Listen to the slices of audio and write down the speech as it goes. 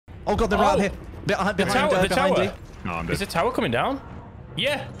Oh god, they're right here. Behind the tower. you. No, I'm dead. Is the tower coming down?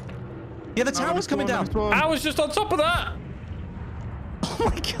 Yeah. Yeah, the tower's coming down. I was just on top of that. Oh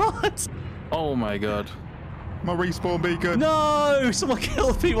my god. Oh my god. My respawn beacon. No, someone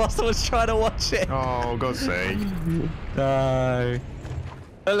killed me whilst I was trying to watch it. Oh, God's sake. No.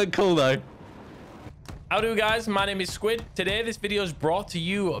 That looked cool though. Howdy guys, my name is SQUiD. Today this video is brought to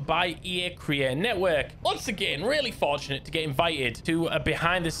you by EA Creator Network. Once again, really fortunate to get invited to a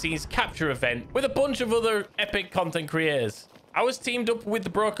behind the scenes capture event with a bunch of other epic content creators. I was teamed up with The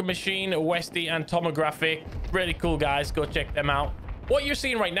Broken Machine, Westy and Tomographic. Really cool guys, go check them out. What you're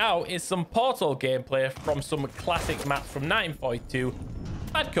seeing right now is some Portal gameplay from some classic maps from 1942,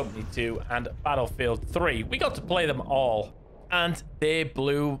 Bad Company 2 and Battlefield 3. We got to play them all and they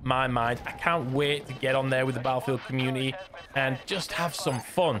blew my mind. I can't wait to get on there with the Battlefield community and just have some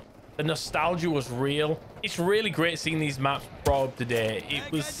fun. The nostalgia was real. It's really great seeing these maps brought up today.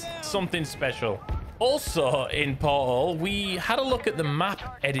 It was something special. Also in Portal, we had a look at the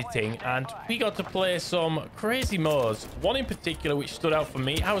map editing and we got to play some crazy modes. One in particular which stood out for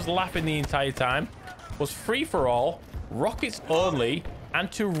me, I was laughing the entire time, was free for all, rockets only,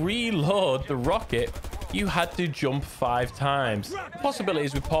 and to reload the rocket, you had to jump 5 times. The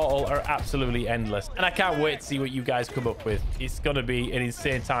possibilities with Portal are absolutely endless, and I can't wait to see what you guys come up with. It's going to be an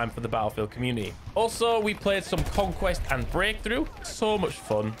insane time for the Battlefield community. Also, we played some Conquest and Breakthrough. So much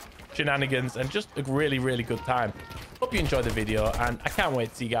fun, shenanigans, and just a really, really good time. Hope you enjoyed the video, and I can't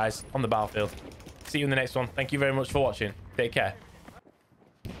wait to see you guys on the Battlefield. See you in the next one. Thank you very much for watching. Take care.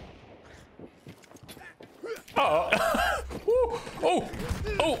 Oh.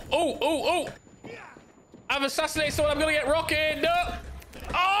 I've assassinated someone. I'm gonna get rocket. No.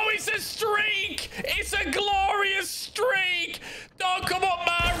 Oh, it's a streak. It's a glorious streak. Don't come up,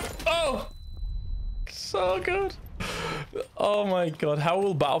 man. Oh, so good. Oh my god. How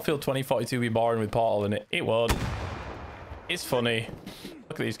will Battlefield 2042 be boring with Portal in it? It won't. It's funny.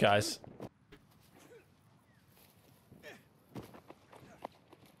 Look at these guys.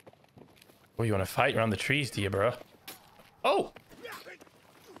 Oh, you want to fight around the trees, do you, bro? Oh.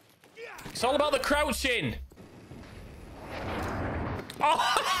 It's all about the crouching. Oh,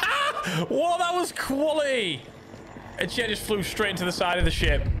 whoa, that was quality. And she just flew straight into the side of the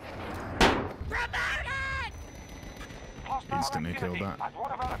ship. Instantly killed that.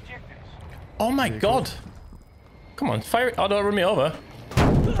 Oh my god. Come on, fire it. Oh, don't run me over.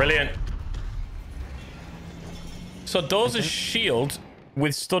 Brilliant. So those are shield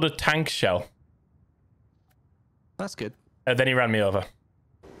withstood a tank shell. That's good. And then he ran me over.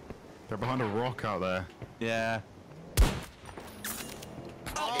 They're behind a rock out there. Yeah.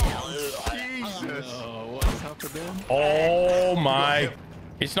 Oh, Jesus. Oh, what's happening? Oh my.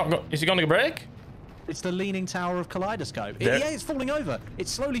 It's not. Is it going to break? It's the leaning tower of Kaleidoscope. There. Yeah, it's falling over.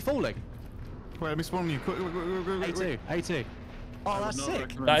 It's slowly falling. Wait, let me spawn you. Quick. A2. A2. Oh, that's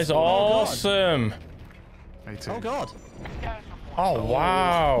sick. That is awesome. A2. Oh, God. Oh,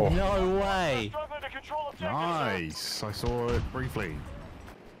 wow. No way. Nice. I saw it briefly.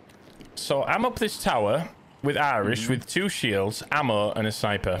 So I'm up this tower with Irish with 2 shields, ammo, and a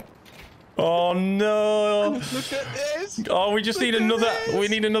sniper. Oh no! Look at this. Oh, we just need another. We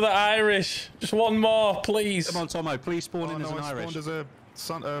need another Irish. Just one more, please. Come on, Tomo. Please spawn in as an I Irish. spawned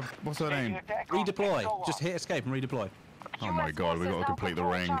as a what's her name? Redeploy. Just hit escape and redeploy. Oh my god, we got to complete the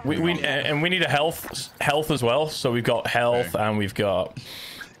ring. We need a health as well. So we've got health and we've got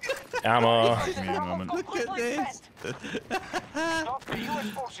ammo. Give me a moment. Look at this.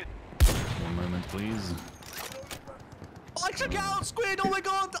 One moment, please. I took out SQUiD. Oh my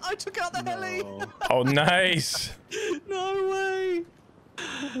god, I took out the heli. Oh, nice. No way.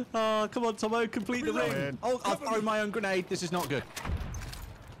 Oh, come on, Tomo, complete the ring. in. Oh, I've thrown my own grenade. This is not good.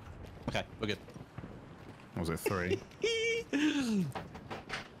 Okay, we're good. What was it, 3?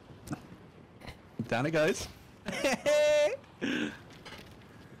 Down it goes. God,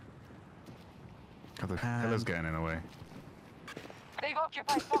 the killer's getting in the way. They've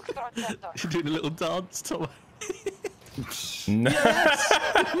occupied Foxtrot Center. You're doing a little dance, Tomo. Yes.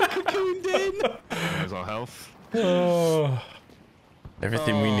 Cocooned in. There's our health. Oh,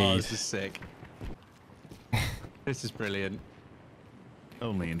 everything we need. This is sick. This is brilliant.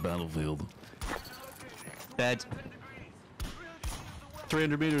 Only in Battlefield. Dead.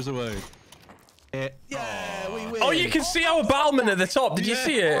 300 meters away. Yeah, we win. Oh, you can see our battlement at the top. Did you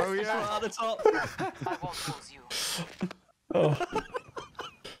see it? Oh yeah. Right at the top. I won't lose you. Oh.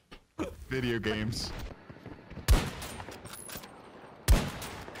 Video games.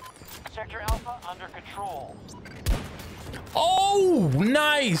 Sector Alpha under control. Oh,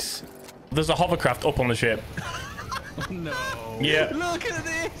 nice. There's a hovercraft up on the ship. No. Yeah. Look at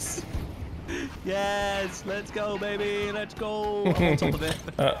this. Yes, let's go, baby. Let's go. I'm on top of it.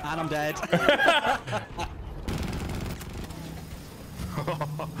 And I'm dead.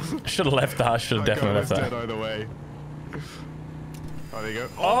 Should have left that. I should have definitely left that. Dead either way. Oh, there you go.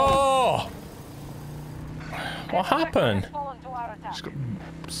 Oh! What happened? Fall into our attack. Just got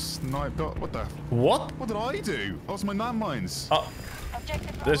sniped up. What the? What? What did I do? That was my landmines. Oh,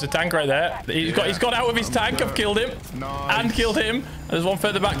 Objective there's a tank right there. He's got out of his tank. I've killed him. Nice. And killed him. There's one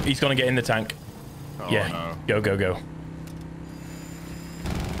further back. He's gonna get in the tank. Oh, Yeah. no. Go, go, go.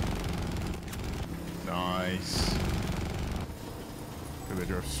 Nice. They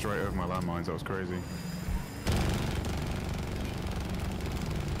drove straight over my landmines. That was crazy.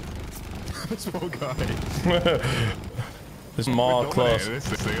 This poor guy. There's more close. This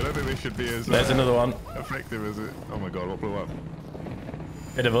thing. I don't think they should be as There's another one. effective as it. Oh my god, what blew up?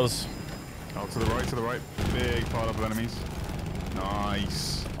 Bit of us. Oh, to the right, to the right. Big pile up of enemies.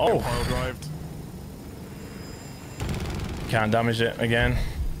 Nice. Oh. Get pile drived. Can't damage it again.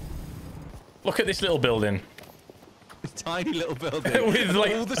 Look at this little building. This tiny little building. With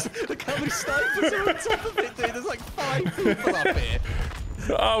like... Look how many snipers are on top of it, dude. There's like 5 people up here.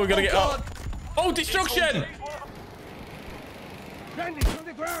 Oh, we gotta get God. up. Oh, destruction!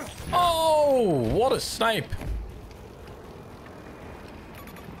 Oh, what a snipe.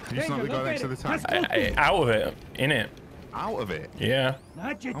 You sniped the guy next to the tank. Out of it. In it. Out of it? Yeah.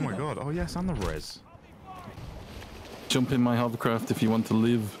 Oh my god. Oh yes, and the res. Jump in my hovercraft if you want to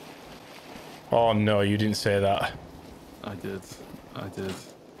live. Oh no, you didn't say that. I did. I did.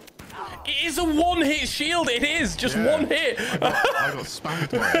 It is a one-hit shield. It is just Yeah. one hit. I got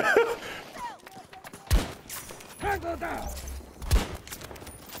spanked by it.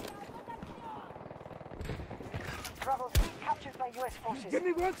 Bravo 3 captured by US forces. Give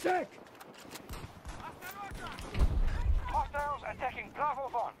me 1 sec. Hostiles attacking Bravo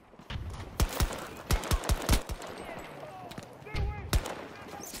 1.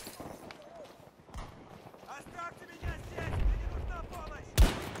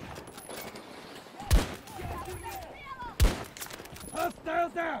 Hostile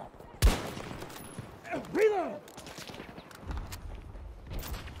down. Reload.